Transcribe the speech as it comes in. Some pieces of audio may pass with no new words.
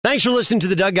Thanks for listening to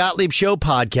the Doug Gottlieb Show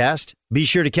podcast. Be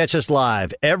sure to catch us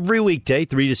live every weekday,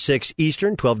 3 to 6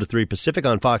 Eastern, 12 to 3 Pacific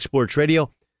on Fox Sports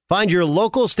Radio. Find your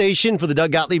local station for the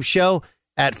Doug Gottlieb Show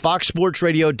at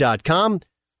foxsportsradio.com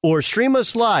or stream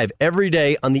us live every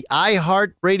day on the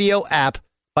iHeartRadio app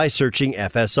by searching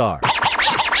FSR. Now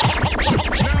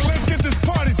let's get this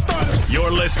party started.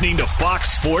 You're listening to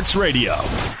Fox Sports Radio.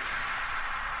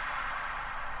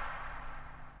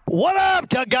 What up,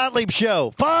 Doug Gottlieb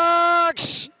Show?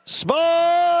 Fox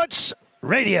Sports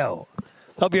Radio.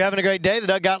 Hope you're having a great day. The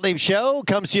Doug Gottlieb Show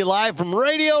comes to you live from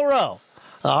Radio Row,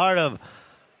 the heart of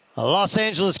Los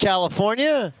Angeles,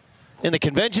 California, in the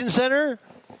Convention Center.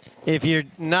 If you're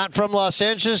not from Los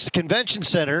Angeles, Convention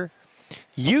Center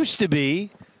used to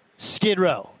be Skid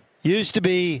Row. Used to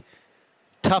be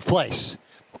tough place.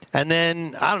 And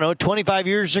then, 25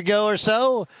 years ago or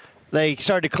so, they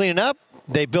started cleaning up.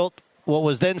 They built what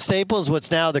was then Staples,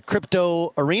 what's now the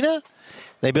Crypto Arena.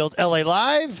 They built LA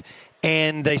Live,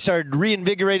 and they started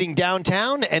reinvigorating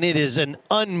downtown, and it is an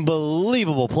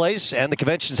unbelievable place. And the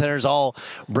Convention Center is all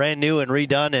brand new and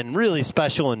redone and really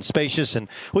special and spacious. And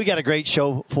we got a great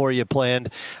show for you planned,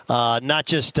 not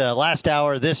just last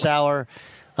hour, this hour,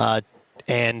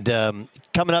 and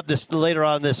coming up later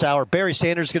on this hour, Barry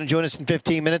Sanders is going to join us in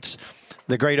 15 minutes.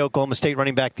 The great Oklahoma State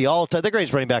running back, the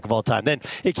greatest running back of all time. Then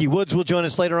Ickey Woods will join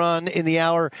us later on in the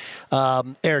hour.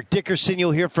 Eric Dickerson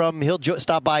you'll hear from. He'll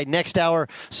stop by next hour.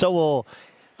 So will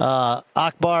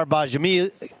Akbar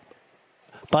Bajamilia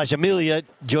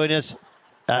join us.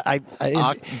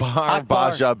 Akbar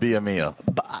Bajamilia.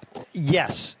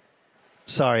 Yes.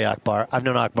 Sorry, Akbar. I've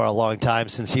known Akbar a long time,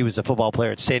 since he was a football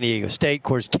player at San Diego State. Of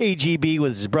course, KGB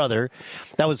was his brother.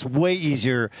 That was way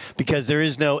easier because there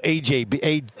is no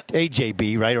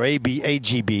AJB, right, or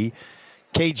AGB.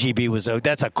 KGB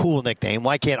that's a cool nickname.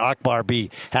 Why can't Akbar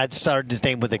had started his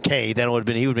name with a K? Then he would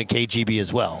have been KGB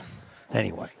as well.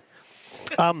 Anyway,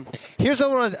 here's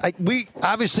what we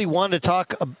obviously wanted to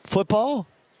talk football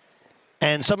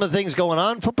and some of the things going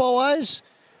on football-wise.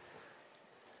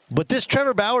 But this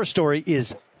Trevor Bauer story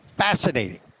is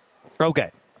fascinating. Okay.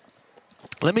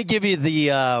 Let me give you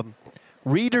the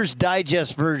Reader's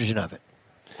Digest version of it.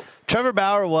 Trevor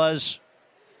Bauer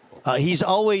he's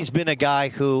always been a guy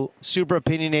who super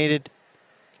opinionated,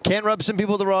 can rub some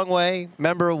people the wrong way.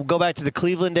 Remember, we'll go back to the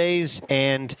Cleveland days,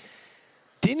 and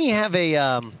didn't he have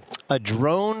a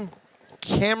drone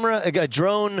camera, he had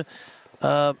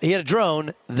a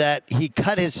drone that he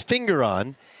cut his finger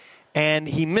on, and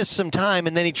he missed some time,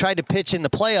 and then he tried to pitch in the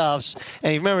playoffs,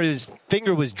 and you remember his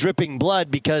finger was dripping blood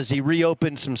because he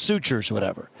reopened some sutures or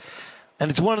whatever.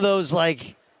 And it's one of those,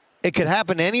 like, it could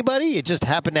happen to anybody. It just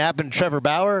happened to happen to Trevor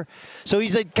Bauer. So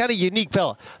he's a kind of unique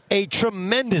fella. A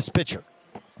tremendous pitcher.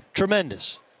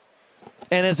 Tremendous.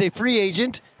 And as a free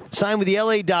agent, signed with the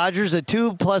LA Dodgers, a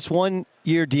 2+1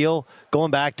 year deal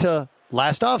going back to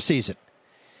last offseason.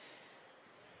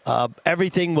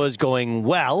 Everything was going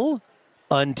well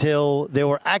until there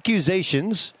were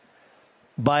accusations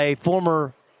by a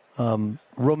former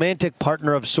romantic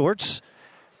partner of sorts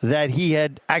that he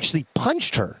had actually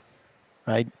punched her,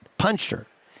 right? Punched her.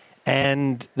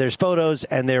 And there's photos,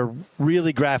 and they're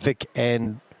really graphic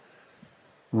and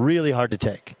really hard to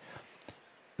take.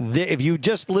 If you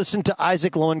just listen to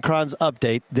Isaac Lowenkron's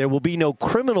update, there will be no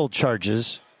criminal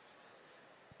charges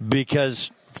because,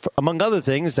 among other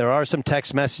things, there are some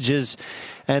text messages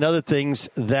and other things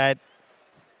that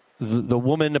the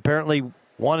woman apparently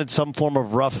wanted some form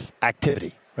of rough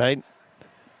activity, right?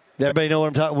 Everybody know what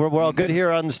I'm talking? We're all good here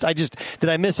on this. Did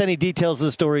I miss any details of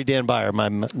the story, Dan Bauer?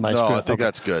 No, script? I think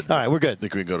that's good. All right, we're good. I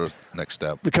think we can go to the next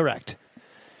step. Correct.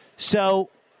 So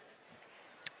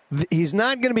he's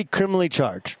not going to be criminally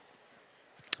charged.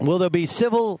 Will there be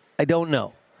civil? I don't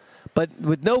know. But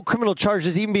with no criminal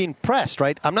charges even being pressed,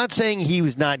 right? I'm not saying he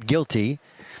was not guilty,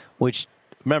 which,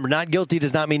 remember, not guilty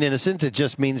does not mean innocent. It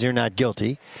just means you're not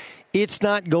guilty. It's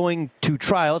not going to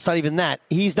trial. It's not even that.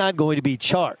 He's not going to be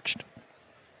charged.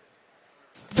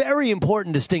 Very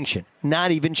important distinction.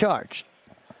 Not even charged.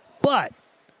 But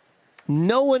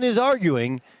no one is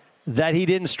arguing that he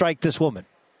didn't strike this woman.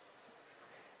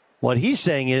 What he's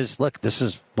saying is, look, this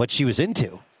is what she was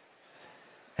into.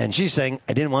 And she's saying,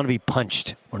 I didn't want to be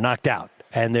punched or knocked out.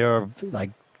 And they're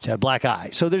like, she had a black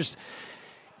eye. So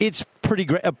it's a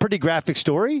pretty graphic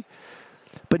story.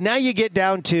 But now you get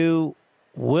down to,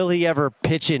 will he ever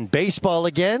pitch in baseball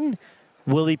again?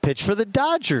 Will he pitch for the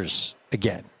Dodgers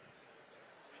again?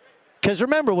 Because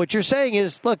remember, what you're saying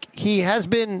is, look, he has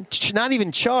been not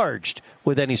even charged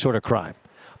with any sort of crime.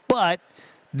 But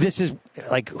this is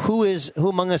like, who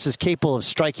among us is capable of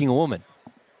striking a woman?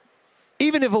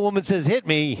 Even if a woman says, hit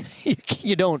me,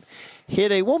 you don't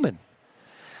hit a woman.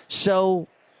 So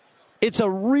it's a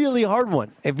really hard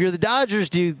one. If you're the Dodgers,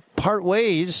 do you part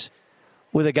ways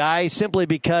with a guy simply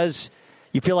because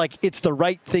you feel like it's the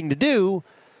right thing to do,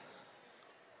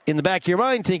 in the back of your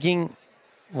mind thinking,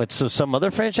 what, so some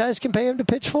other franchise can pay him to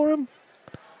pitch for him?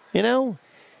 You know?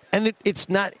 And it's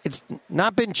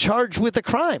not been charged with a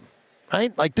crime,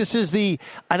 right? Like, this is and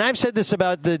I've said this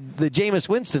about the Jameis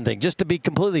Winston thing, just to be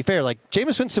completely fair. Like,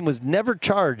 Jameis Winston was never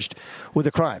charged with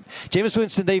a crime. Jameis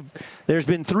Winston, there's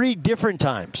been 3 different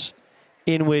times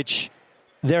in which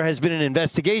there has been an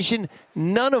investigation,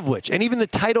 none of which, and even the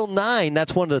Title IX,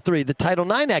 that's one of the 3, the Title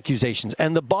IX accusations,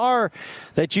 and the bar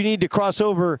that you need to cross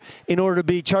over in order to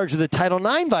be charged with a Title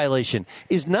IX violation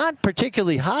is not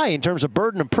particularly high in terms of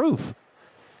burden of proof.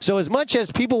 So as much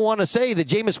as people want to say that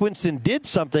Jameis Winston did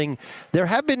something, there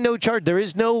have been no charge. There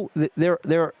is no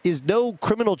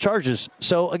criminal charges.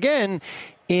 So again,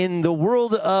 in the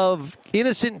world of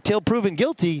innocent till proven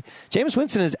guilty, Jameis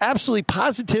Winston is absolutely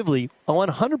positively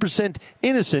 100%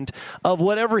 innocent of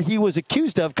whatever he was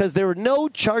accused of, because there were no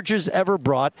charges ever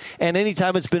brought, and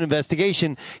anytime it's been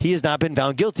investigation, he has not been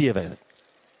found guilty of anything.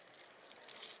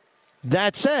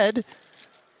 That said,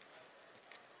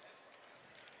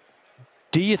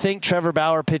 do you think Trevor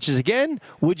Bauer pitches again?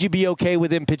 Would you be okay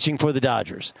with him pitching for the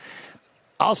Dodgers?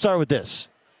 I'll start with this.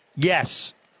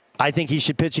 Yes, I think he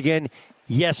should pitch again.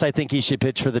 Yes, I think he should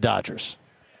pitch for the Dodgers.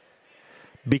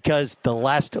 Because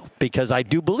I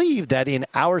do believe that in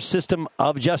our system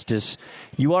of justice,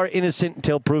 you are innocent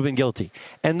until proven guilty.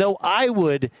 And though I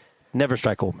would never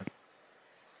strike a woman,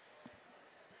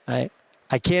 I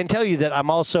can tell you that I'm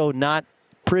also not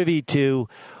privy to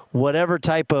whatever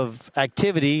type of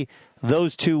activity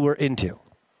those two were into.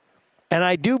 And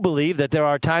I do believe that there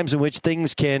are times in which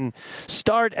things can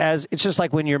start as, it's just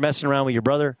like when you're messing around with your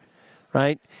brother,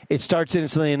 right? It starts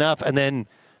innocently enough, and then,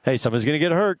 hey, somebody's going to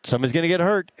get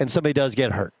hurt, and somebody does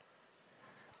get hurt.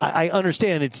 I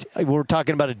understand we're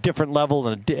talking about a different level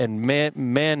and men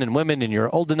and women, and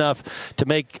you're old enough to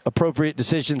make appropriate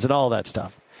decisions and all that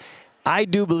stuff. I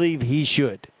do believe he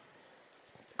should.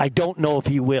 I don't know if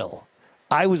he will.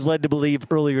 I was led to believe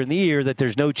earlier in the year that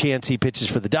there's no chance he pitches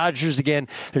for the Dodgers again.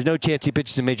 There's no chance he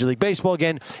pitches in Major League Baseball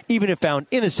again, even if found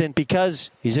innocent,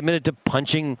 because he's admitted to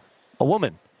punching a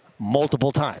woman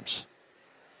multiple times.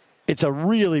 It's a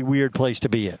really weird place to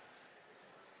be in.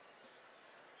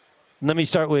 Let me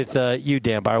start with you,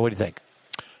 Dan Bauer. What do you think?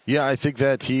 Yeah, I think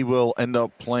that he will end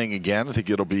up playing again. I think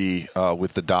it'll be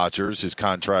with the Dodgers. His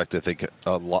contract, I think,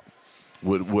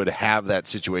 would have that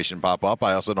situation pop up.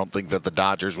 I also don't think that the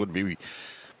Dodgers would be.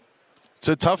 It's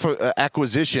a tough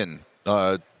acquisition,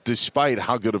 despite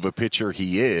how good of a pitcher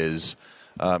he is.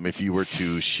 If you were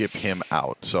to ship him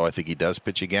out. So I think he does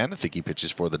pitch again. I think he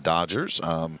pitches for the Dodgers.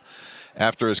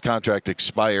 After his contract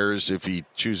expires, if he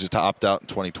chooses to opt out in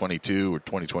 2022 or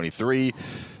 2023,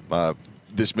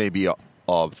 this may be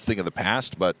a thing of the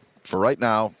past. But for right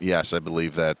now, yes, I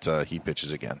believe that he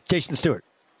pitches again. Jason Stewart.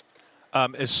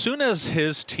 As soon as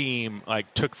his team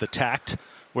took the tact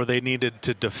where they needed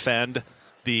to defend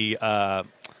the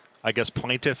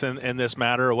plaintiff in this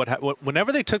matter, or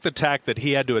whenever they took the tack that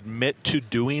he had to admit to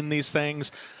doing these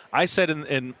things, I said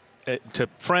to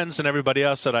friends and everybody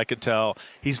else that I could tell,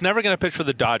 he's never going to pitch for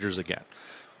the Dodgers again.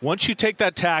 Once you take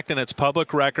that tact and it's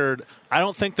public record, I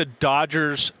don't think the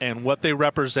Dodgers and what they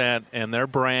represent and their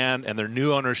brand and their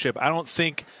new ownership, I don't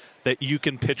think that you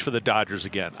can pitch for the Dodgers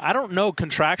again. I don't know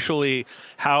contractually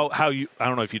how you, I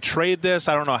don't know if you trade this,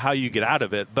 I don't know how you get out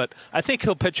of it, but I think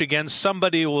he'll pitch again.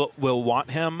 Somebody will want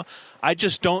him. I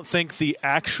just don't think the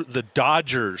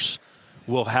Dodgers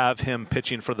will have him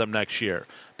pitching for them next year,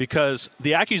 because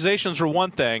the accusations were one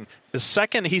thing. The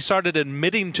second he started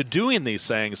admitting to doing these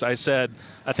things, I said,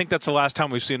 I think that's the last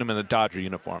time we've seen him in a Dodger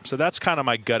uniform. So that's kind of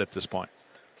my gut at this point.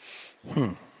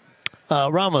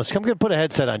 Ramos, come put a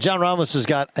headset on. John Ramos has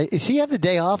got. Is he have the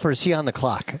day off or is he on the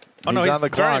clock? Oh, no, he's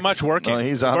very much working. No,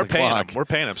 he's on the clock. We're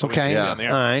paying him. So okay. On the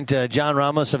air. All right. John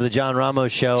Ramos of the John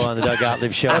Ramos Show on the Doug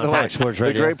Gottlieb Show on Fox Sports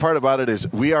Radio. The great part about it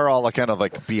is we are all kind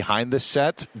of behind the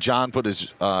set. John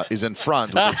is in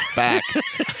front with his back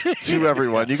to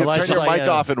everyone. You can turn your mic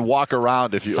off and walk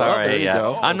around if you. Sorry, there you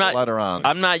go. I'm not. Slide around.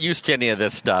 I'm not used to any of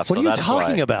this stuff. What so are you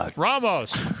talking about?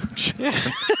 Ramos.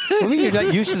 What do you mean you're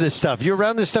not used to this stuff? You're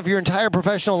around this stuff your entire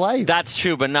professional life. That's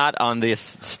true, but not on this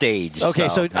stage. Okay,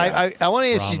 so yeah. I want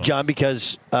to ask you, John,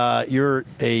 because you're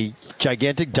a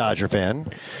gigantic Dodger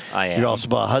fan. I am. You're also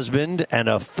a husband and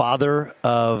a father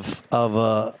of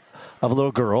a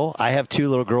little girl. I have 2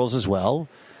 little girls as well.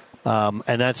 And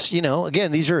that's,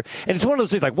 again, these are, and it's one of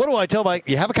those things what do I tell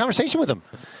you have a conversation with them.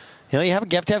 You know, you have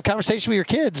to have conversation with your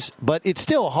kids, but it's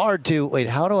still hard to wait.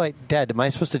 How do I, Dad? Am I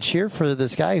supposed to cheer for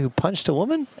this guy who punched a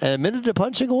woman and admitted to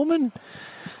punching a woman?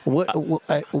 What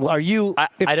are you?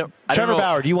 Trevor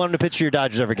Bauer, do you want him to pitch for your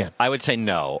Dodgers ever again? I would say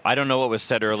no. I don't know what was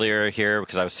said earlier here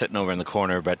because I was sitting over in the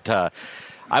corner, but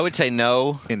I would say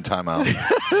no. In timeout.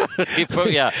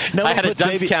 Yeah, I had a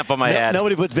dunce cap on my head.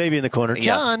 Nobody puts baby in the corner.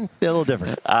 John, a little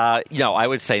different. I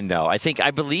would say no.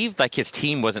 I believe like his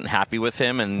team wasn't happy with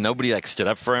him, and nobody like stood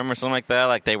up for him or something like that.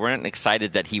 Like they weren't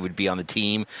excited that he would be on the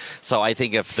team. So I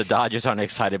think if the Dodgers aren't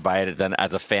excited by it, then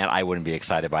as a fan, I wouldn't be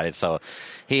excited by it. So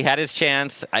he had his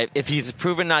chance. If he's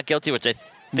proven not guilty, which I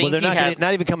think they're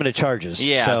not even coming to charges.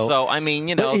 Yeah. So I mean,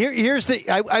 you know, here's the.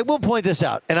 I will point this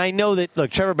out, and I know that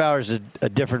Trevor Bauer is a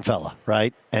different fella,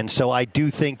 right? And so I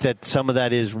do think that some of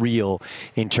that is real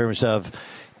in terms of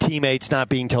teammates not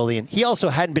being totally in. He also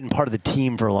hadn't been part of the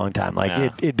team for a long time.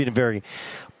 Like it'd been very.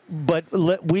 But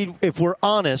if we're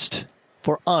honest,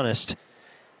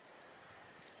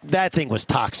 that thing was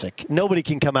toxic. Nobody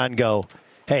can come out and go,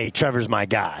 "Hey, Trevor's my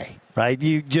guy," right?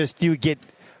 You get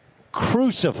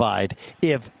crucified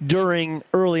if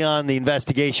early on the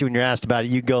investigation when you're asked about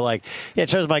it you go like, yeah,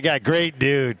 Trevor's my guy, great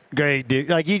dude,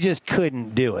 like you just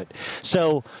couldn't do it.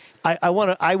 So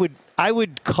I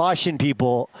would caution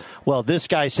people, well, this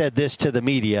guy said this to the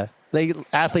media.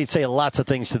 Athletes say lots of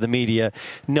things to the media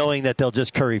knowing that they'll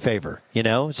just curry favor, you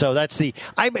know? So that's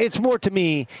it's more to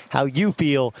me how you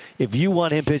feel if you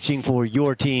want him pitching for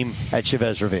your team at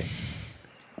Chavez Ravine.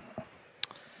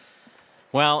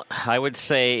 Well, I would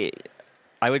say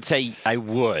I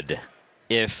would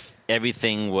if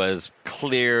everything was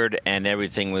cleared and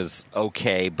everything was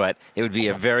okay, but it would be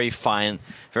a very fine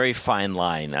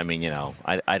line. I mean, you know,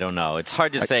 I don't know. It's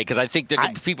hard to say because I think there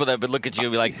could be people that would look at you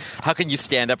and be like, how can you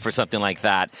stand up for something like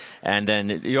that? And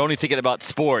then you're only thinking about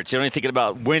sports. You're only thinking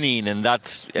about winning, and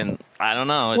I don't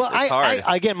know. It's hard.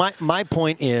 Again, my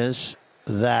point is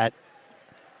that,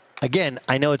 again,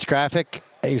 I know it's graphic.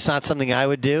 It's not something I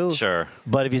would do. Sure.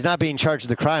 But if he's not being charged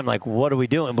with a crime, like, what are we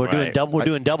doing? We're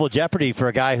doing double jeopardy for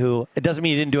a guy who, it doesn't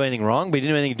mean he didn't do anything wrong, but he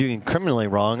didn't do anything criminally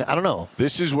wrong. I don't know.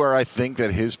 This is where I think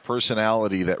that his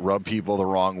personality that rubbed people the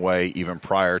wrong way even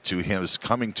prior to him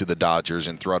coming to the Dodgers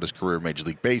and throughout his career in Major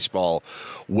League Baseball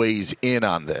weighs in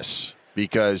on this.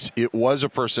 Because it was a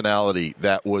personality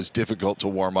that was difficult to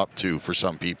warm up to for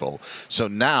some people. So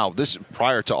now, this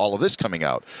prior to all of this coming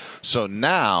out. So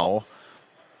now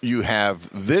you have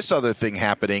this other thing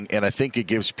happening, and I think it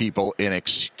gives people an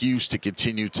excuse to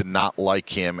continue to not like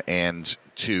him and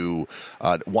to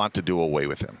want to do away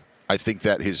with him. I think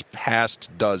that his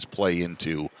past does play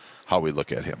into how we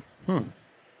look at him.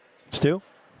 Stu?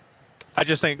 I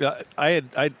just think that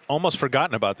I'd almost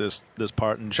forgotten about this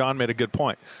part, and John made a good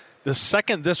point. The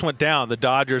second this went down, the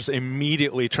Dodgers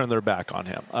immediately turned their back on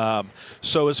him.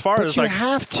 So as far as you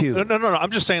have to. No. I'm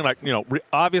just saying, like, you know,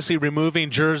 obviously removing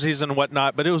jerseys and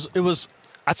whatnot. But it was.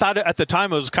 I thought at the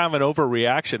time it was kind of an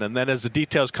overreaction, and then as the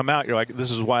details come out, you're like, this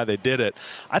is why they did it.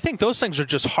 I think those things are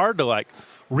just hard to like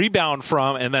rebound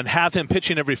from, and then have him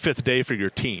pitching every fifth day for your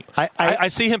team. I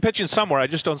see him pitching somewhere. I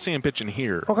just don't see him pitching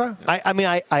here. Okay. I mean,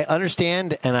 I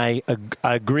understand, and I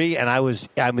agree, and I was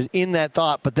in that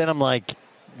thought, but then I'm like,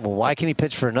 well, why can he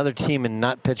pitch for another team and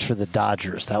not pitch for the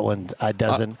Dodgers? That one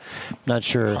doesn't. Not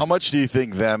sure. How much do you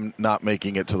think them not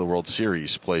making it to the World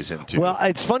Series plays into? Well,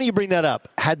 it's funny you bring that up.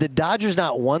 Had the Dodgers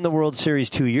not won the World Series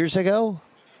 2 years ago,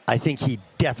 I think he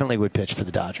definitely would pitch for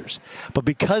the Dodgers. But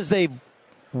because they've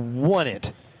won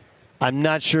it, I'm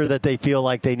not sure that they feel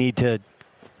like they need to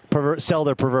sell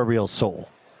their proverbial soul,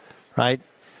 right?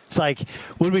 It's like,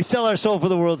 would we sell our soul for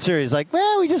the World Series? Like,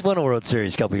 well, we just won a World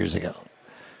Series a couple years ago.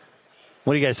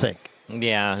 What do you guys think?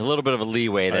 Yeah, a little bit of a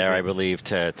leeway there, I believe,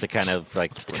 to kind of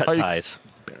like cut ties.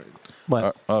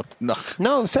 What?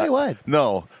 No, say what?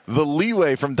 No, the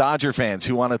leeway from Dodger fans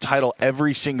who want a title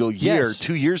every single year. Yes.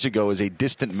 2 years ago is a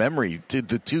distant memory to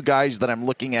the two guys that I'm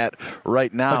looking at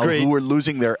right now Agreed. who were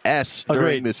losing their S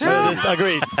during this series.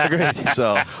 Agreed.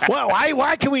 So, well,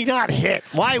 why can we not hit?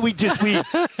 Why we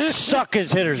suck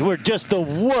as hitters? We're just the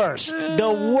worst.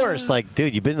 The worst. Like,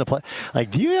 dude, you've been in the play.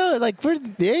 Like, do you know? Like, we're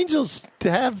the Angels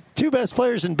have two best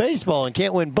players in baseball and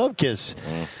can't win Bubkiss.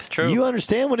 It's true. You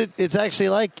understand what it's actually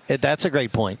like? That's a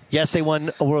great point. Yes, they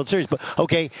won a World Series, but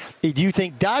okay, do you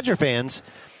think Dodger fans,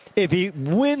 if he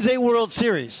wins a World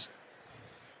Series,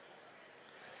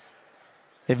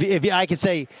 if I could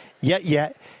say,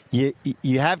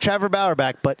 you have Trevor Bauer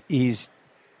back, but he's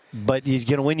going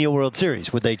to win you a World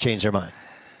Series, would they change their mind?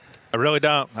 I really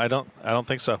don't. I don't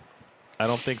think so. I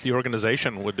don't think the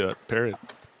organization would do it. Period.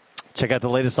 Check out the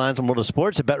latest lines on World of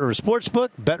Sports at BetRivers Sportsbook.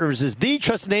 BetRivers is the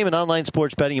trusted name in online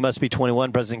sports betting. You must be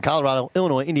 21, present in Colorado,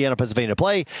 Illinois, Indiana, Pennsylvania to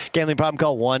play. Gambling problem,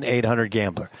 call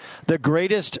 1-800-GAMBLER. The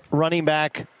greatest running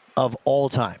back of all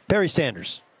time, Barry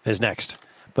Sanders, is next.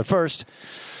 But first,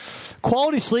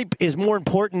 quality sleep is more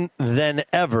important than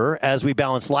ever as we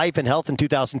balance life and health in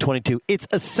 2022. It's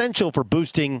essential for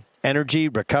boosting energy,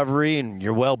 recovery, and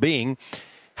your well-being.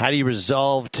 How do you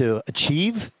resolve to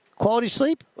achieve quality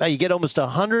sleep? Well, you get almost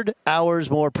 100 hours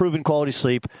more proven quality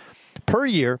sleep per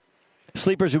year.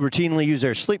 Sleepers who routinely use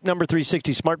their Sleep Number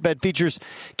 360 smart bed features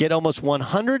get almost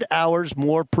 100 hours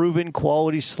more proven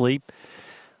quality sleep.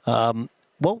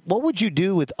 What would you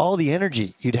do with all the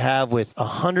energy you'd have with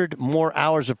 100 more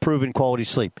hours of proven quality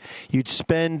sleep? You'd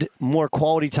spend more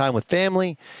quality time with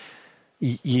family.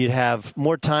 You'd have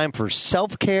more time for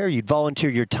self-care. You'd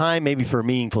volunteer your time maybe for a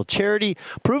meaningful charity.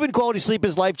 Proven quality sleep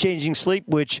is life-changing sleep,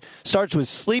 which starts with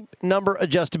Sleep Number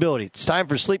adjustability. It's time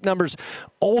for Sleep Number's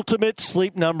Ultimate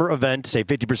Sleep Number event. Save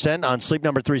 50% on Sleep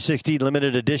Number 360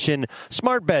 limited edition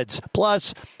smart beds.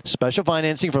 Plus, special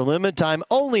financing for a limited time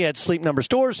only at Sleep Number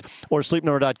stores or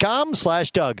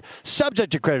sleepnumber.com/Doug.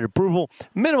 Subject to credit approval.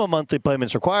 Minimum monthly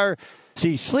payments required.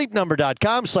 See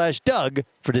sleepnumber.com/Doug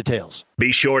for details.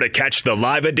 Be sure to catch the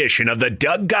live edition of the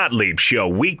Doug Gottlieb Show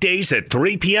weekdays at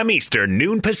 3 p.m. Eastern,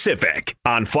 noon Pacific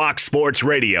on Fox Sports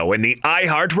Radio and the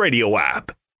iHeartRadio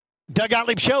app. Doug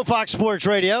Gottlieb Show, Fox Sports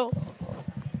Radio.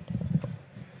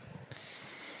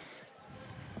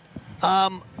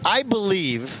 I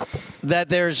believe that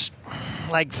there's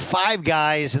like 5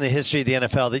 guys in the history of the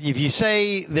NFL that if you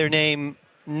say their name,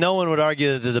 no one would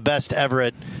argue that they're the best ever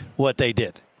at what they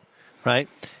did. Right?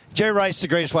 Jerry Rice is the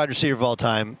greatest wide receiver of all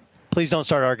time. Please don't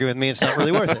start arguing with me. It's not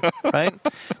really worth it. Right?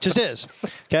 Just is.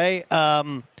 Okay?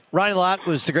 Ryan Lott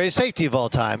was the greatest safety of all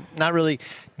time. Not really.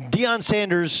 Deion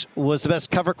Sanders was the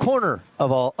best cover corner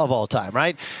of all time.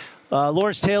 Right?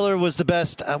 Lawrence Taylor was the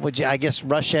best,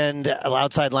 rush end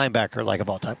outside linebacker of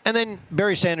all time. And then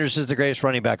Barry Sanders is the greatest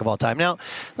running back of all time. Now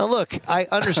look, I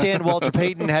understand Walter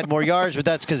Payton had more yards, but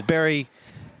that's because Barry,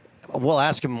 we'll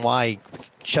ask him why he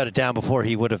shut it down before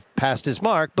he would have passed his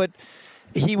mark, but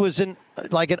he was an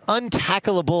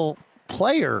untackleable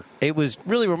player. It was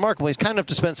really remarkable. He's kind enough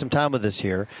to spend some time with us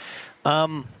here.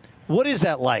 What is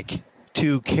that like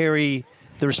to carry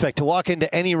the respect, to walk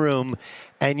into any room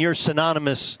and you're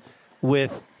synonymous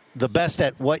with the best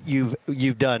at what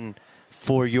you've done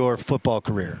for your football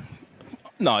career?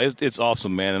 No, it's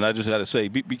awesome, man. And I just got to say,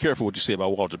 be careful what you say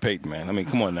about Walter Payton, man. I mean,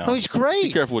 come on now. Oh, he's great.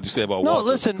 Be careful what you say about Walter. No,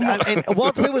 listen, and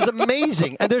Walter Payton was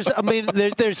amazing. And there's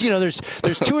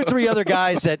 2 or 3 other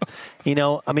guys that,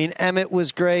 Emmett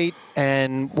was great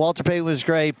and Walter Payton was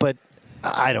great, but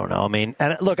I don't know.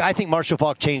 And look, I think Marshall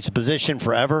Faulk changed the position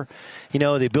forever.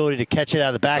 The ability to catch it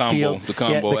out of the backfield. The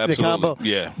combo, absolutely. The combo.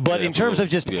 Yeah. But in terms of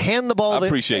just hand the ball,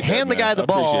 hand the guy the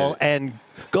ball and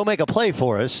go make a play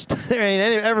for us. There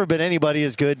ain't ever been anybody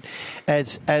as good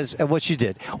as what you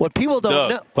did. What people don't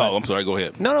know. Oh, I'm sorry. Go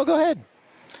ahead. No, go ahead.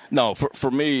 No, for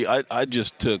me, I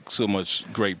just took so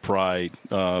much great pride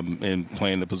in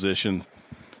playing the position.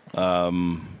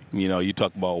 You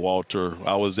talk about Walter.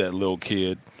 I was that little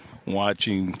kid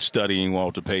studying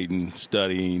Walter Payton,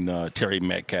 studying Terry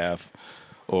Metcalf,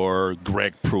 or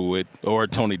Greg Pruitt, or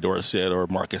Tony Dorsett, or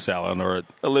Marcus Allen, or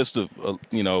a list of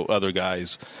other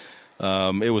guys.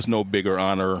 It was no bigger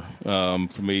honor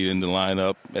for me in the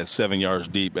lineup at 7 yards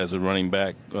deep as a running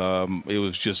back. It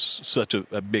was just such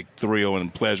a big thrill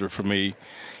and pleasure for me.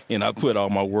 And I put all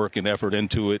my work and effort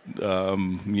into it,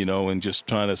 and just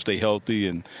trying to stay healthy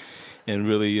and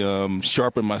really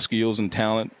sharpen my skills and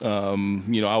talent. I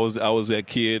was that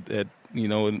kid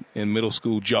in middle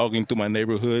school jogging through my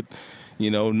neighborhood. I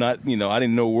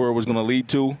didn't know where it was going to lead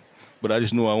to, but I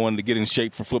just knew I wanted to get in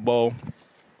shape for football.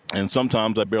 And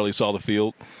sometimes I barely saw the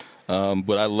field,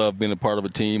 but I love being a part of a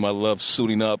team. I love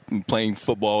suiting up and playing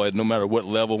football at no matter what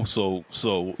level. So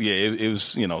yeah, it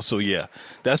was, so yeah,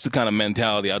 that's the kind of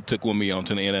mentality I took with me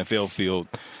onto the NFL field.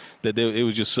 That it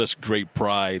was just such great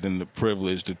pride and the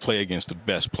privilege to play against the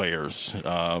best players, and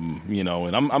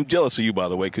I'm jealous of you, by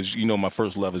the way, because my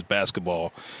first love is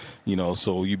basketball,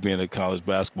 so you being a college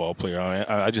basketball player,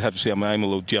 I just have to say I'm a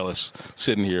little jealous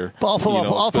sitting here. All football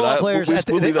players,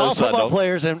 all football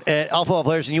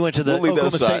players, and you went to the Oklahoma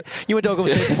State. You went to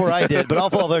Oklahoma State before I did, but all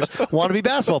football players want to be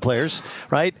basketball players,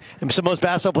 right? And so most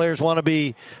basketball players they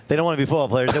don't want to be football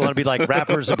players. They want to be like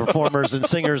rappers and performers and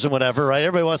singers and whatever, right?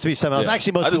 Everybody wants to be something else. Yeah.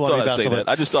 Actually, most people want to be basketball players.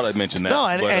 I just thought I'd mention that. No,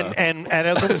 and at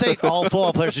Oklahoma State, all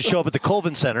football players would show up at the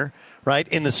Colvin Center, right,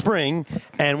 in the spring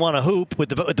and want to hoop with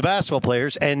the basketball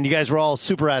players, and you guys were all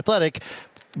super athletic.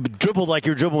 dribble like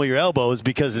you're dribbling with your elbows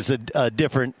because it's a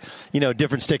different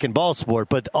stick and ball sport,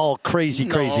 but all crazy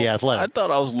athletic. I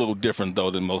thought I was a little different,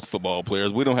 though, than most football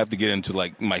players. We don't have to get into,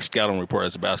 like, my scouting report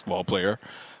as a basketball player.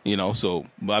 So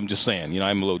I'm just saying,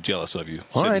 I'm a little jealous of you.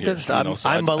 All right,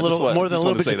 I'm a little more than a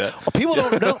little bit. Say that. People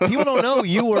don't know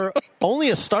you were only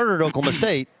a starter at Oklahoma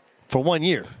State for 1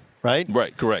 year, right?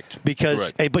 Right, correct.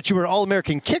 But you were an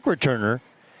All-American kick returner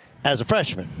as a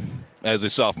freshman. As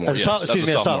a sophomore, as a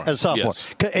sophomore. Yes.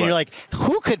 And you're like,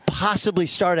 who could possibly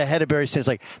start ahead of Barry Sanders?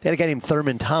 Like, they had a guy named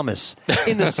Thurman Thomas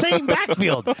in the same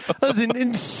backfield. That was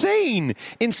insane.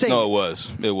 No, it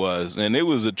was. And it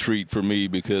was a treat for me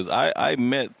because I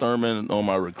met Thurman on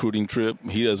my recruiting trip.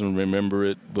 He doesn't remember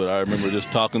it, but I remember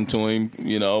just talking to him,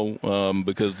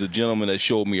 because the gentleman that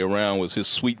showed me around was his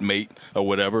suite mate or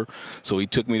whatever. So he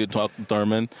took me to talk to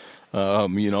Thurman.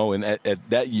 And at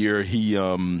that year, he,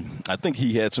 I think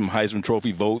he had some Heisman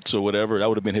Trophy votes or whatever. That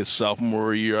would have been his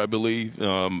sophomore year, I believe,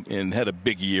 and had a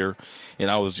big year. And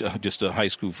I was just a high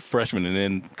school freshman, and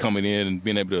then coming in and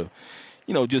being able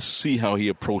to, just see how he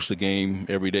approached the game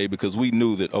every day because we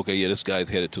knew that, okay, yeah, this guy's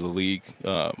headed to the league,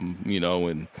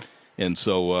 and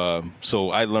so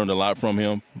I learned a lot from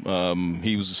him.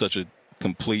 He was such a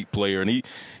complete player, and he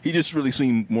just really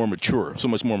seemed more mature, so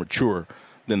much more mature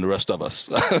than the rest of us,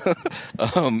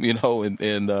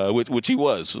 which he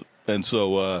was, and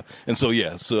so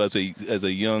yeah. So as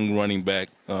a young running back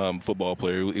football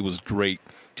player, it was great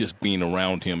just being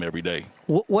around him every day.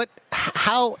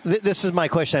 This is my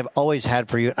question I've always had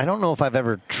for you. I don't know if I've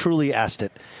ever truly asked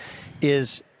it.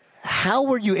 Is how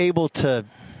were you able to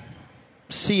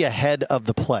see ahead of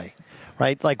the play,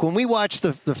 right? Like when we watch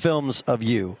the films of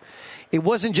you. It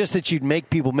wasn't just that you'd make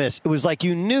people miss. It was like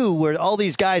you knew where all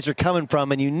these guys are coming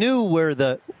from, and you knew where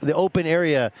the open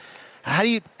area.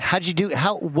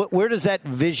 Where does that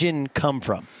vision come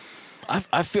from?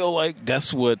 I feel like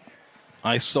that's what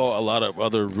I saw a lot of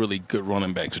other really good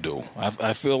running backs do.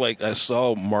 I feel like I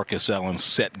saw Marcus Allen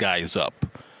set guys up,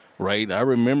 right? I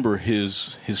remember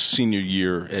his senior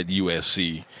year at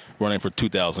USC running for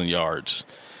 2,000 yards.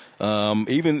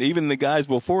 Even the guys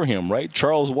before him, right?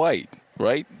 Charles White.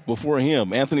 Right before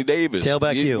him, Anthony Davis.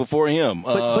 Tailback you before him,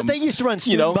 but they used to run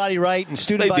student body right and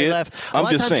student body left. I'm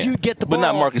just saying, you'd get the ball. But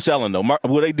not Marcus Allen though.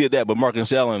 They did that, but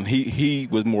Marcus Allen, he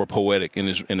was more poetic in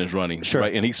his running, sure.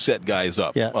 Right? And he set guys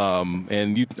up. Yeah. I'm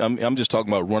just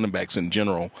talking about running backs in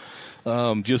general.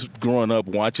 Just growing up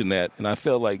watching that, and I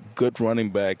felt like good running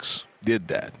backs did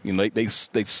that. They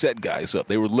set guys up.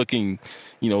 They were looking,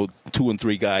 2 and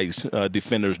 3 guys,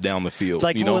 defenders down the field.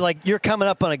 Like you're coming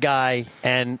up on a guy,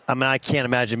 and I can't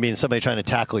imagine being somebody trying to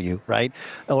tackle you, right?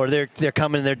 Or they're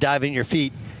coming and they're diving at your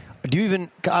feet. Do you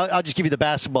even? I'll just give you the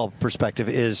basketball perspective.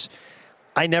 Is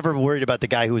I never worried about the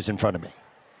guy who was in front of me.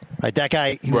 Right, that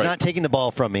guy, he was not taking the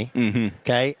ball from me. Mm-hmm.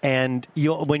 Okay, and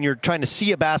when you're trying to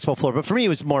see a basketball floor, but for me it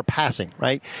was more passing.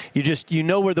 Right, you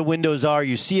know where the windows are.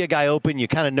 You see a guy open, you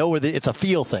kind of know where it's a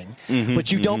feel thing,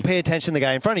 but you don't pay attention to the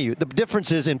guy in front of you. The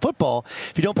difference is in football,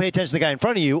 if you don't pay attention to the guy in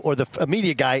front of you or the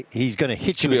immediate guy, he's going to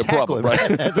hit you and tackle him. Right,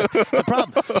 it's a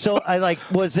problem. So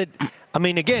was it? I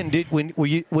mean, again,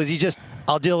 was he just?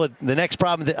 I'll deal with the next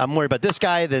problem. I'm worried about this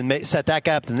guy. Then set that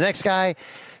guy up to the next guy.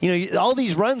 All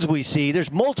these runs we see,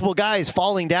 there's multiple guys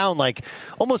falling down like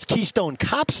almost Keystone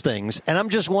Cops things. And I'm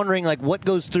just wondering, like, what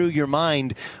goes through your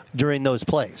mind during those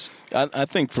plays? I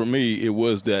think for me, it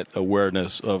was that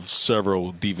awareness of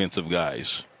several defensive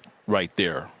guys right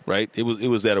there, right? It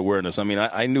was that awareness. I mean,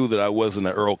 I knew that I wasn't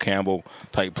an Earl Campbell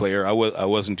type player. I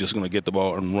wasn't just going to get the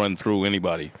ball and run through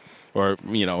anybody.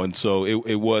 And so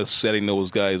it was setting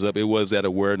those guys up. It was that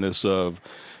awareness of,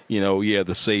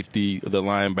 the safety, the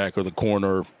linebacker, the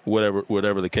corner,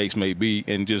 whatever the case may be,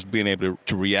 and just being able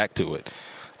to react to it.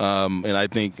 And I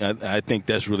think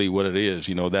that's really what it is,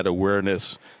 that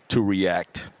awareness to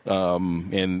react,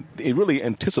 and it really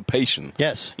anticipation.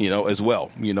 Yes. As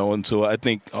well, and so I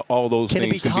think all those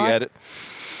things can be added.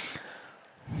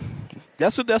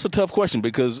 That's a tough question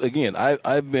because, again,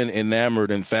 I've been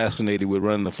enamored and fascinated with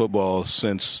running the football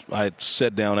since I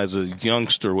sat down as a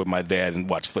youngster with my dad and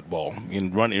watched football,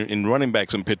 in running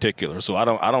backs in particular. So I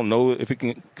don't know if it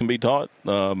can be taught,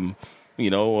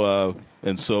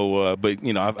 And so,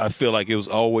 I feel like it was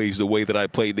always the way that I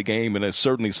played the game, and it's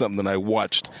certainly something that I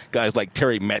watched guys like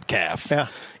Terry Metcalf,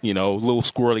 little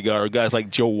squirrely guy, or guys like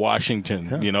Joe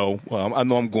Washington, I know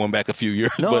I'm going back a few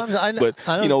years, but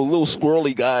little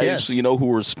squirrely guys, who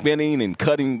were spinning and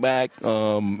cutting back,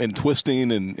 and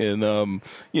twisting, and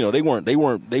they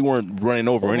weren't running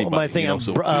over anybody. Who am I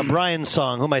thinking? Brian's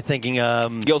song. Who am I thinking?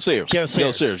 Gil Sayers. Yeah,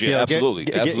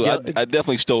 absolutely. I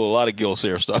definitely stole a lot of Gil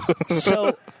Sayers stuff.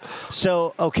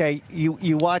 So okay,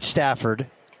 you watch Stafford,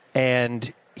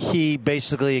 and he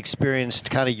basically experienced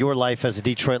kind of your life as a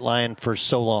Detroit Lion for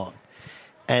so long,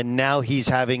 and now he's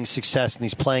having success and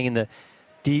he's playing in the.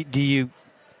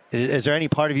 Is there any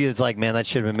part of you that's like, man, that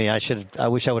should have been me? I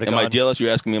wish I would have gone. Am I jealous?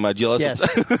 You're asking me, am I jealous? Yes.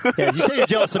 Yeah, you say you're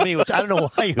jealous of me, which I don't know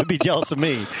why you would be jealous of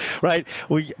me, right?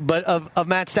 But of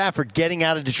Matt Stafford getting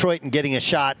out of Detroit and getting a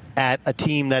shot at a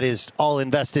team that is all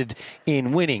invested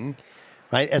in winning,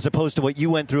 right, as opposed to what you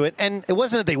went through it. And it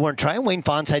wasn't that they weren't trying. Wayne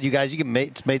Fonz had you guys. You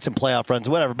made some playoff runs,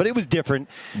 whatever. But it was different.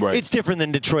 Right. It's different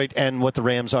than Detroit and what the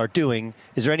Rams are doing.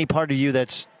 Is there any part of you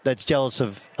that's jealous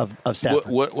of Stafford?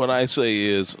 What I say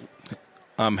is,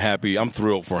 I'm happy. I'm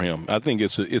thrilled for him. I think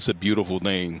it's a beautiful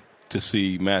thing to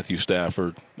see Matthew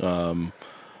Stafford, in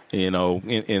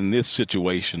this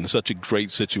situation. Such a great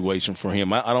situation for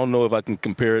him. I don't know if I can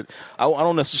compare it. I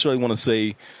don't necessarily want to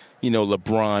say,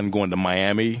 LeBron going to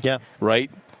Miami. Yeah.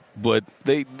 Right. But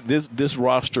this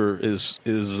roster is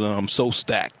so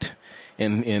stacked,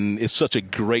 and it's such a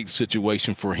great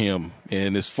situation for him.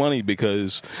 And it's funny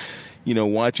because,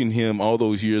 watching him all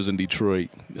those years in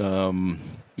Detroit.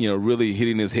 Really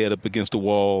hitting his head up against the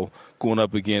wall, going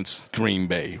up against Green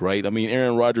Bay, right? I mean,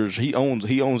 Aaron Rodgers, he owns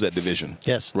that division.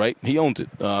 Yes. Right? He owns it.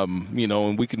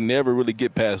 And we could never really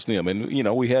get past them. And,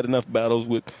 we had enough battles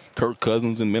with Kirk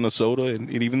Cousins in Minnesota and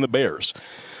even the Bears.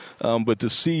 But to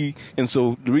see, and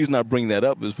so the reason I bring that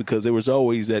up is because there was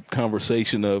always that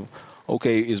conversation of,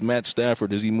 okay, is Matt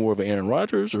Stafford, is he more of an Aaron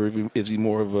Rodgers or is he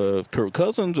more of a Kirk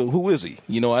Cousins or who is he?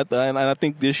 I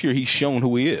think this year he's shown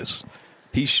who he is.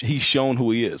 He's shown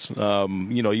who he is.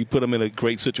 You put him in a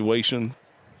great situation.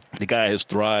 The guy has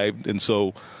thrived, and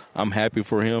so I'm happy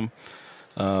for him.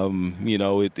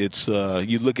 It's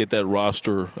you look at that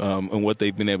roster and what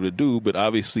they've been able to do, but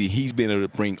obviously he's been able to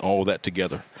bring all that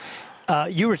together.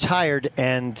 You retired,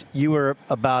 and you were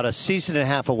about a season and a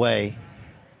half away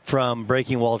from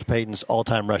breaking Walter Payton's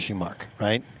all-time rushing mark,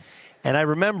 right? And I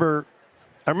remember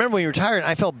when you retired,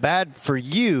 I felt bad for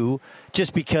you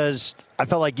just because I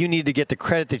felt like you needed to get the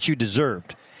credit that you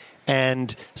deserved.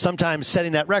 And sometimes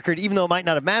setting that record, even though it might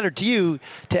not have mattered to you,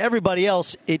 to everybody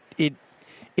else, it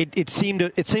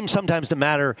seemed sometimes to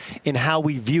matter in how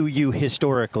we view you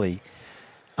historically.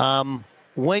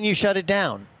 When you shut it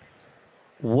down,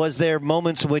 was there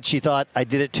moments in which you thought, I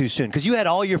did it too soon? Because you had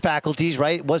all your faculties,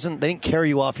 right? They didn't carry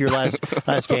you off your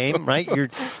last game, right?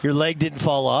 Your leg didn't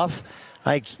fall off.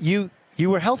 Like you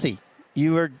were healthy.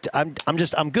 You were.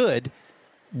 I'm good.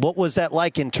 What was that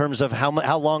like in terms of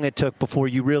how long it took before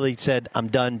you really said, I'm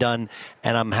done,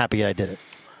 and I'm happy I did it?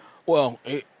 Well,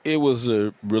 it was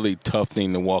a really tough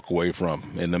thing to walk away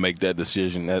from and to make that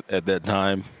decision at that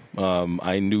time.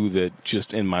 I knew that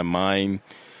just in my mind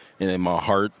and in my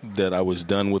heart that I was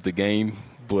done with the game,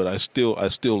 but I still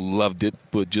loved it,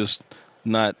 but just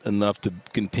not enough to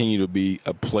continue to be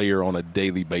a player on a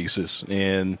daily basis.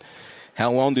 And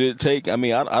how long did it take? I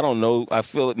mean, I don't know. I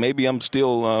feel it. Maybe I'm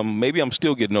still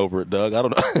getting over it, Doug. I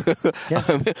don't know.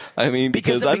 Yeah. I mean,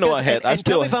 because I know I had.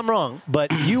 Tell me if I'm wrong,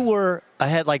 but you were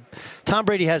ahead. Like Tom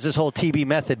Brady has this whole TB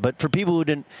method, but for people who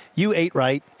didn't, you ate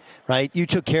right. You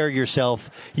took care of yourself.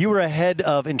 You were ahead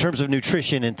of, in terms of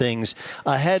nutrition and things,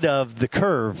 ahead of the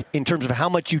curve in terms of how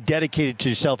much you dedicated to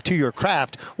yourself, to your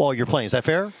craft while you're playing. Is that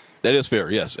fair? That is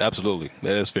fair. Yes, absolutely.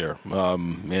 That is fair.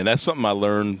 And that's something I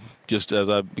learned just as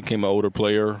I became an older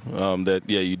player, that,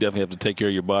 you definitely have to take care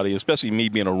of your body, especially me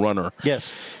being a runner.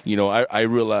 Yes. I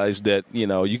realized that,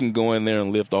 you can go in there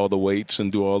and lift all the weights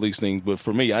and do all these things. But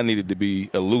for me, I needed to be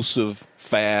elusive,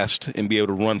 fast, and be able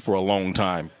to run for a long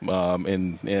time.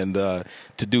 And to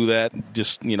do that,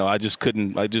 just, I just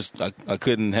couldn't, I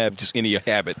couldn't have just any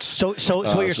habits. So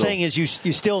what you're saying is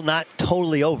you're still not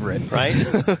totally over it, right?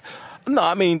 No,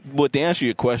 I mean, but to answer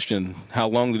your question, how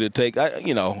long did it take? I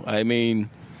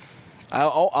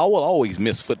will always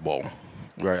miss football,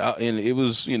 right? And it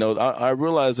was, I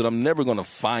realized that I'm never going to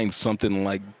find something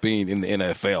like being in the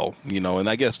NFL, and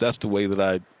I guess that's the way that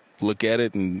I look at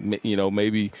it and,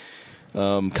 maybe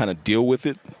kind of deal with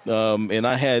it. And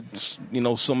I had,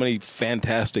 so many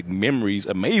fantastic memories,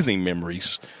 amazing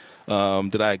memories,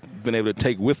 that I've been able to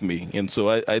take with me. And so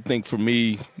I think for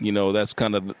me, that's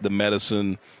kind of the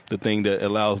medicine, the thing that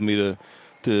allows me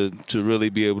to really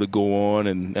be able to go on.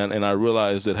 And I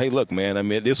realized that, hey, look, man, I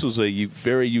mean, this was a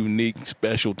very unique,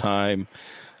 special time.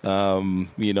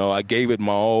 I gave it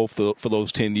my all for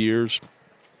those 10 years.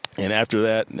 And after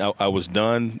that, I was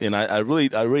done, and I really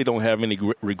don't have any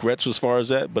regrets as far as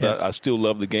that. But I still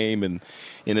love the game, and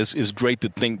it's great to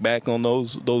think back on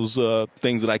those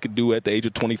things that I could do at the age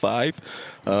of 25,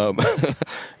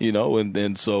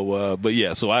 and so. But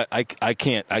yeah, so I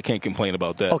can't complain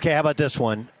about that. Okay, how about this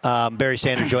one? Barry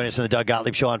Sanders joining us on the Doug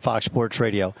Gottlieb Show on Fox Sports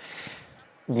Radio.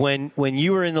 when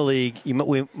you were in the league,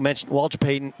 we mentioned Walter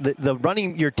Payton.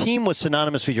 Your team was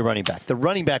synonymous with your running back. The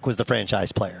running back was the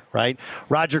franchise player, right?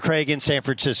 Roger Craig in San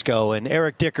Francisco, and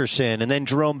Eric Dickerson, and then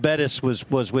Jerome Bettis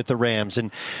was with the Rams,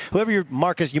 and whoever you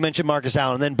mentioned Marcus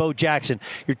Allen, and then Bo Jackson.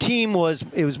 Your team was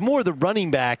more the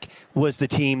running back was the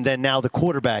team than now the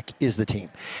quarterback is the team,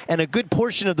 and a good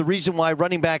portion of the reason why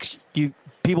running backs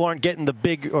people aren't getting the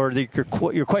big, or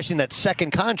you're questioning that second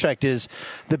contract is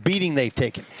the beating they've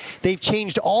taken. They've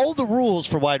changed all the rules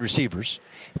for wide receivers,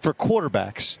 for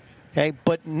quarterbacks, okay,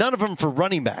 but none of them for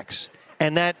running backs.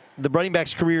 And that the running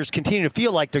backs' careers continue to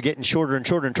feel like they're getting shorter and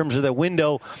shorter in terms of the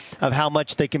window of how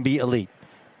much they can be elite.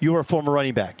 You were a former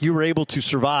running back. You were able to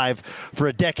survive for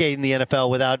a decade in the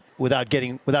NFL without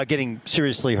getting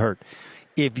seriously hurt.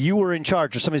 If you were in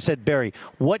charge, or somebody said, Barry,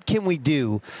 what can we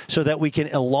do so that we can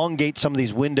elongate some of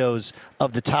these windows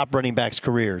of the top running backs'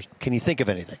 careers? Can you think of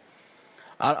anything?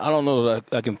 I don't know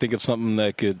that I can think of something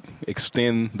that could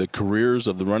extend the careers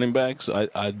of the running backs.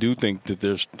 I do think that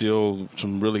there's still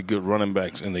some really good running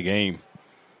backs in the game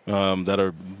that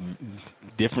are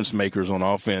difference makers on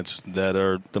offense, that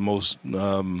are the most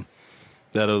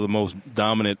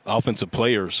dominant offensive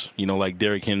players, like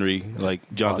Derrick Henry, like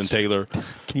Jonathan Taylor. Can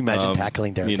you imagine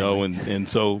tackling Derrick Henry? And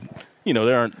so,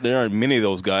 there aren't many of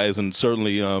those guys, and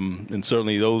certainly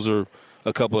those are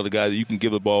a couple of the guys that you can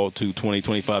give the ball to 20,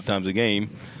 25 times a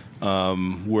game,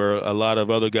 where a lot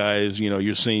of other guys,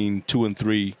 you're seeing 2 and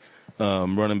 3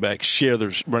 running backs share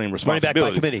their running responsibility.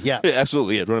 Running back by committee, yeah. Yeah,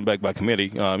 absolutely, yeah, running back by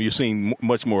committee. You're seeing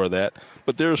much more of that.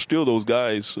 But there are still those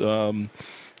guys,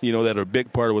 that are a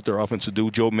big part of what their offense to do.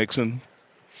 Joe Mixon,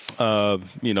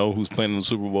 who's playing in the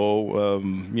Super Bowl.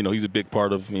 He's a big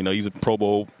part of, he's a Pro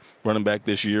Bowl running back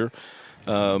this year.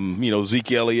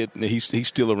 Zeke Elliott, he's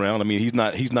still around. I mean, he's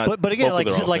not. But again, like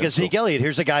a Zeke Elliott,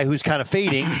 here's a guy who's kind of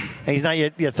fading, and he's not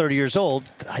yet 30 years old.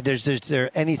 Is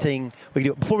there anything we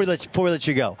can do before we let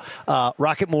you go?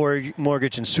 Rocket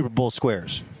Mortgage and Super Bowl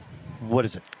squares. What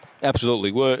is it?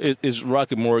 Absolutely. Well, it's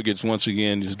Rocket Mortgage, once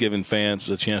again, just giving fans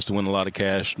a chance to win a lot of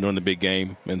cash during the big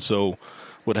game. And so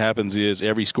what happens is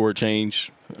every score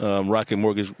change, Rocket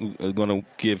Mortgage is going to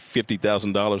give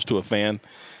 $50,000 to a fan.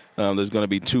 There's going to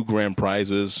be 2 grand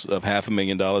prizes of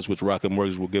 $500,000, which Rocket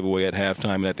Mortgage will give away at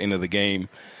halftime and at the end of the game.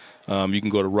 You can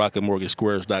go to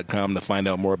rocketmortgagesquares.com to find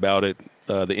out more about it.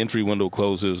 The entry window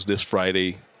closes this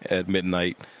Friday at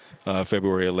midnight,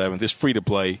 February 11th. It's free to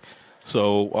play.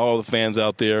 So all the fans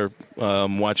out there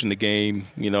watching the game,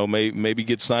 maybe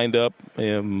get signed up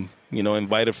and,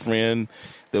 invite a friend.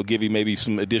 They'll give you maybe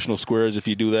some additional squares if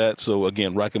you do that. So,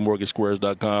 again,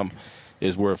 rocketmortgagesquares.com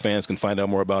is where fans can find out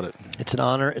more about it. It's an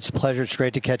honor. It's a pleasure. It's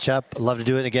great to catch up. I'd love to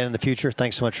do it again in the future.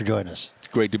 Thanks so much for joining us.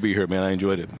 Great to be here, man. I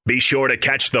enjoyed it. Be sure to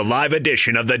catch the live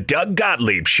edition of the Doug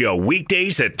Gottlieb Show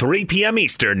weekdays at 3 p.m.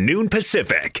 Eastern, noon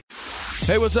Pacific.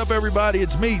 Hey, what's up, everybody?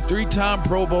 It's me, 3-time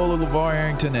Pro Bowler LeVar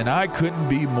Arrington, and I couldn't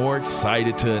be more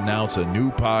excited to announce a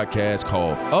new podcast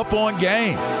called Up On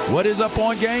Game. What is Up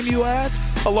On Game, you ask?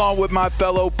 Along with my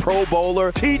fellow Pro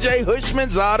Bowler, TJ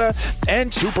Hushmanzada,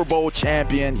 and Super Bowl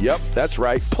champion, yep, that's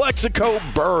right, Plexico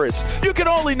Burress. You can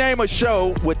only name a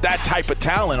show with that type of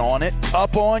talent on it,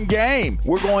 Up On Game.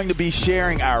 We're going to be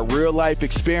sharing our real-life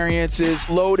experiences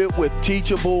loaded with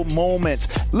teachable moments.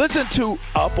 Listen to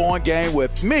Up On Game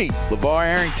with me, LeVar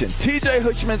Arrington, TJ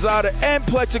Hushmanzada, and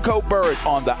Plexico Burress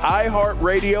on the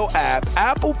iHeartRadio app,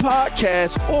 Apple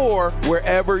Podcasts, or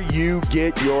wherever you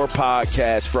get your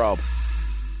podcasts from.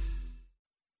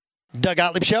 Doug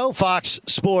Gottlieb Show, Fox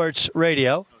Sports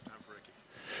Radio.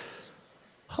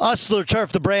 Hustler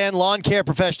Turf, the brand lawn care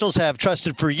professionals have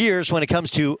trusted for years when it comes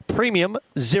to premium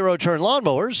zero-turn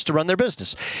lawnmowers to run their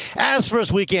business. As for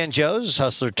us weekend Joes,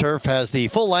 Hustler Turf has the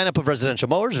full lineup of residential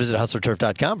mowers. Visit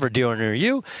hustlerturf.com for a dealer near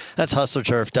you. That's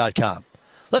hustlerturf.com.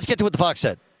 Let's get to what the Fox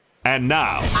said. And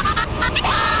now,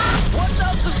 What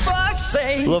does the Fox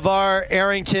say? LeVar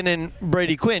Arrington and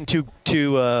Brady Quinn, two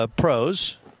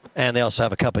pros, and they also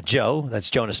have a cup of Joe, that's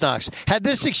Jonas Knox, had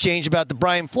this exchange about the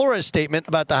Brian Flores statement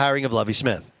about the hiring of Lovie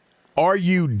Smith. Are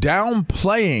you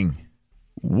downplaying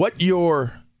what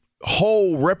your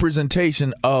whole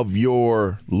representation of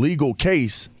your legal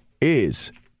case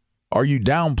is? Are you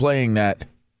downplaying that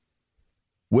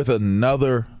with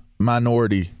another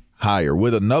minority hire,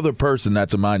 with another person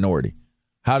that's a minority?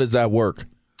 How does that work?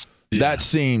 Yeah. That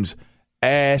seems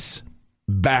ass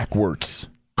backwards.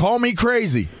 Call me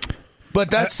crazy.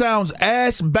 But that sounds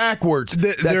ass backwards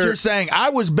that you're saying I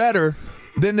was better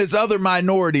than this other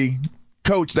minority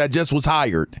coach that just was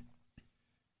hired.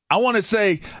 I want to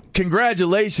say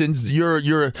congratulations.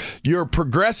 You're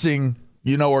progressing,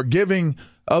 or giving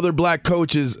other black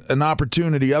coaches an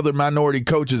opportunity, other minority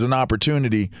coaches an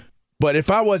opportunity. But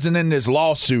if I wasn't in this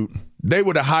lawsuit, they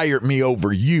would have hired me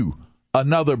over you,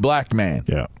 another black man.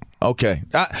 Yeah. Okay.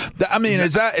 I mean,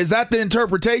 is that the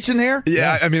interpretation here?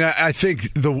 Yeah. I mean, I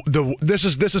think this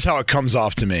is how it comes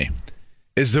off to me.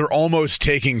 Is they're almost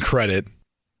taking credit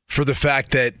for the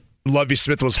fact that Lovie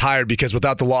Smith was hired because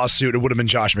without the lawsuit, it would have been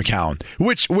Josh McCown,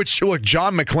 which look,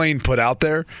 John McClain put out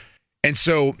there. And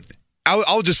so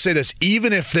I'll just say this,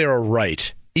 even if they're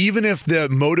right, even if the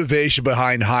motivation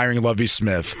behind hiring Lovie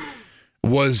Smith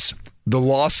was the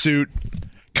lawsuit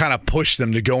kind of pushed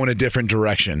them to go in a different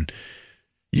direction,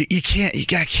 you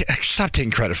gotta stop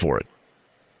taking credit for it.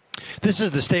 This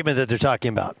is the statement that they're talking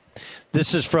about.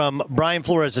 This is from Brian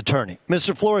Flores' attorney.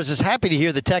 Mr. Flores is happy to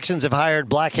hear the Texans have hired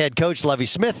black head coach Lovie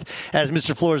Smith, as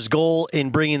Mr. Flores' goal in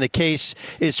bringing the case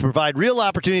is to provide real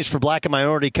opportunities for black and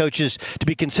minority coaches to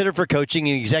be considered for coaching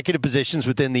in executive positions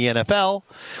within the NFL.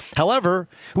 However,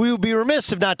 we would be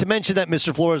remiss if not to mention that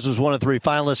Mr. Flores was one of 3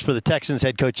 finalists for the Texans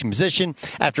head coaching position.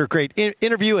 After a great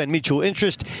interview and mutual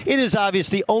interest, it is obvious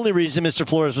the only reason Mr.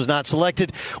 Flores was not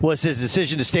selected was his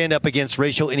decision to stand up against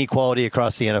racial inequality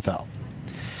across the NFL.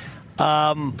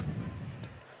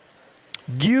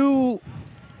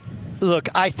 Look,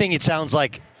 I think it sounds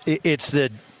like it's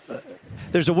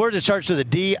there's a word that starts with a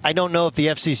D. I don't know if the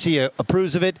FCC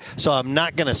approves of it, so I'm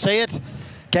not going to say it.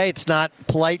 Okay, it's not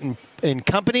polite in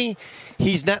company.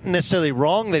 He's not necessarily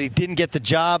wrong that he didn't get the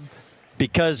job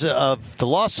because of the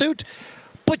lawsuit,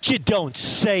 but you don't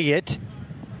say it.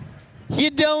 You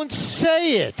don't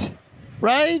say it,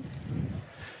 right?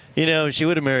 You know, she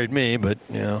would have married me, but,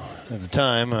 you know, at the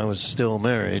time I was still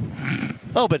married.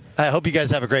 Oh, but I hope you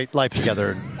guys have a great life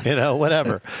together, you know,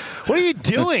 whatever. What are you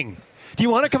doing? Do you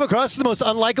want to come across as the most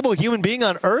unlikable human being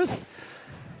on earth?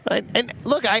 Right? And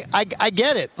look, I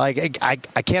get it. Like, I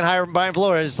can't hire Brian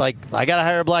Flores. Like, I got to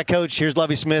hire a black coach. Here's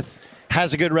Lovie Smith.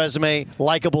 Has a good resume.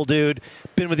 Likable dude.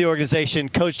 Been with the organization.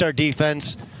 Coached our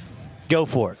defense. Go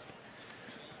for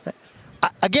it.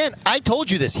 Again, I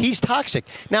told you this. He's toxic.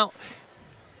 Now,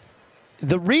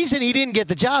 the reason he didn't get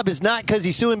the job is not because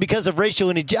he's suing because of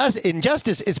racial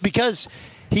injustice. It's because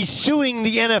he's suing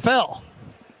the NFL.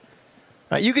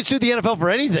 Right? You can sue the NFL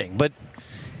for anything, but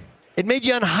it made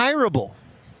you unhireable.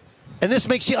 And this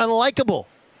makes you unlikable.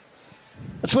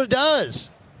 That's what it does.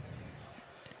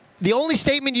 The only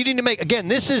statement you need to make, again,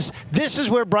 this is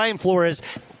where Brian Flores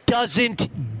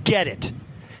doesn't get it.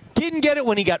 Didn't get it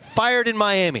when he got fired in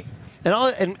Miami.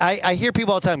 And I hear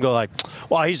people all the time go like,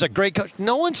 well, he's a great coach.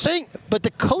 No one's saying, but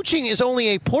the coaching is only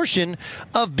a portion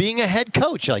of being a head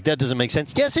coach. Like, that doesn't make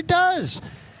sense. Yes, it does.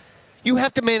 You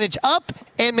have to manage up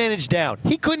and manage down.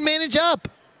 He couldn't manage up.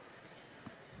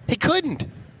 He couldn't.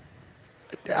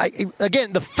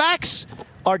 Again, the facts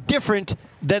are different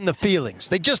than the feelings.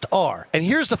 They just are. And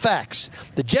here's the facts.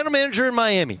 The general manager in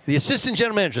Miami, the assistant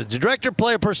general manager, the director of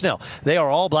player personnel, they are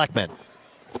all black men.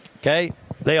 Okay?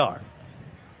 They are.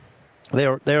 They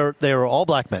are all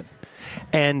black men.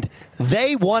 And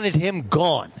they wanted him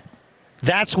gone.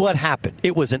 That's what happened.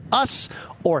 It was an us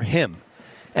or him.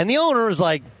 And the owner was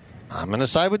like, I'm going to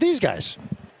side with these guys.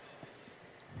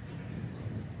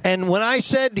 And when I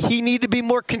said he needed to be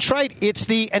more contrite,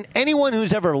 and anyone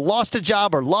who's ever lost a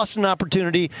job or lost an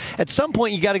opportunity, at some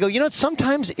point you got to go, you know what,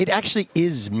 sometimes it actually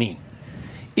is me.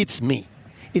 It's me.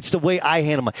 It's the way I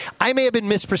handle I may have been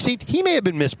misperceived. He may have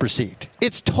been misperceived.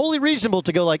 It's totally reasonable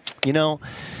to go like, you know,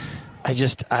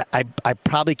 I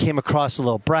probably came across a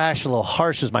little brash, a little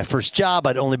harsh. It was my first job.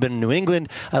 I'd only been in New England.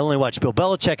 I only watched Bill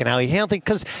Belichick and how he handled things.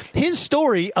 Because his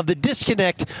story of the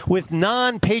disconnect with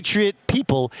non-Patriot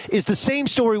people is the same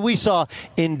story we saw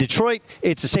in Detroit.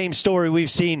 It's the same story we've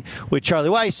seen with Charlie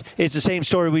Weiss. It's the same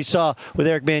story we saw with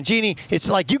Eric Mangini. It's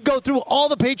like you go through all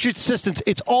the Patriots assistants.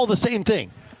 It's all the same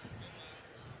thing.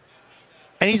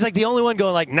 And he's like the only one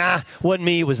going like, nah, wasn't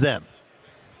me, it was them.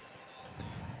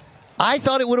 I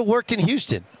thought it would have worked in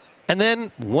Houston. And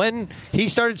then when he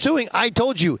started suing, I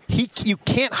told you, you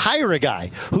can't hire a guy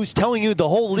who's telling you the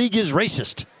whole league is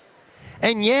racist.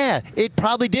 And yeah, it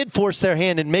probably did force their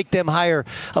hand and make them hire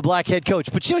a black head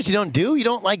coach. But you know what you don't do? You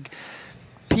don't like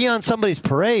pee on somebody's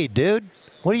parade, dude.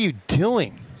 What are you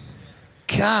doing?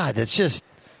 God, that's just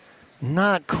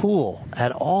not cool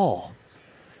at all.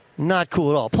 Not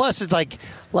cool at all. Plus, it's like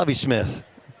Lovie Smith.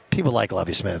 People like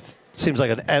Lovie Smith. Seems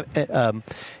like an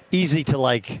easy to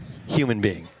like human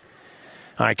being.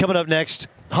 All right, coming up next,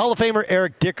 Hall of Famer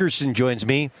Eric Dickerson joins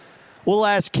me. We'll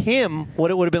ask him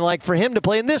what it would have been like for him to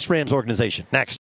play in this Rams organization. Next.